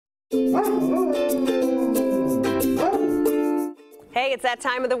Hey, it's that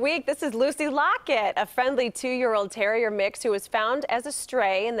time of the week. This is Lucy Locket, a friendly 2-year-old terrier mix who was found as a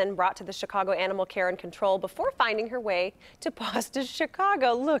stray and then brought to the Chicago Animal Care and Control before finding her way to PAWS to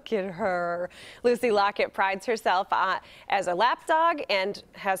Chicago. Look at her. Lucy Locket prides herself as a lap dog and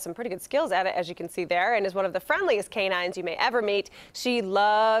has some pretty good skills at it, as you can see there, and is one of the friendliest canines you may ever meet. She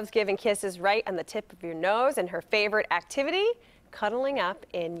loves giving kisses right on the tip of your nose, and her favorite activity, cuddling up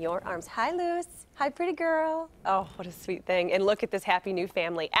in your arms. Hi, Luce. Hi, pretty girl. Oh, what a sweet thing. And look at this happy new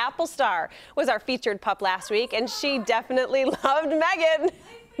family. Apple Star was our featured pup last week, and she definitely loved Megan.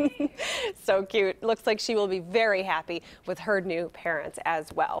 So cute. Looks like she will be very happy with her new parents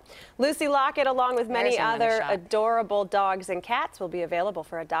as well. Lucy Locket, along with many other adorable dogs and cats, will be available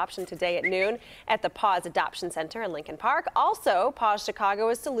for adoption today at noon at the PAWS Adoption Center in Lincoln Park. Also, PAWS Chicago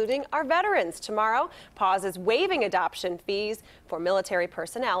is saluting our veterans tomorrow. PAWS is waiving adoption fees for military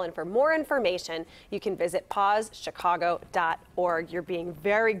personnel, and for more information, you can visit pawschicago.org. You're being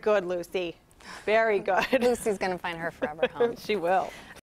very good, Lucy. Very good. Lucy's going to find her forever home. She will.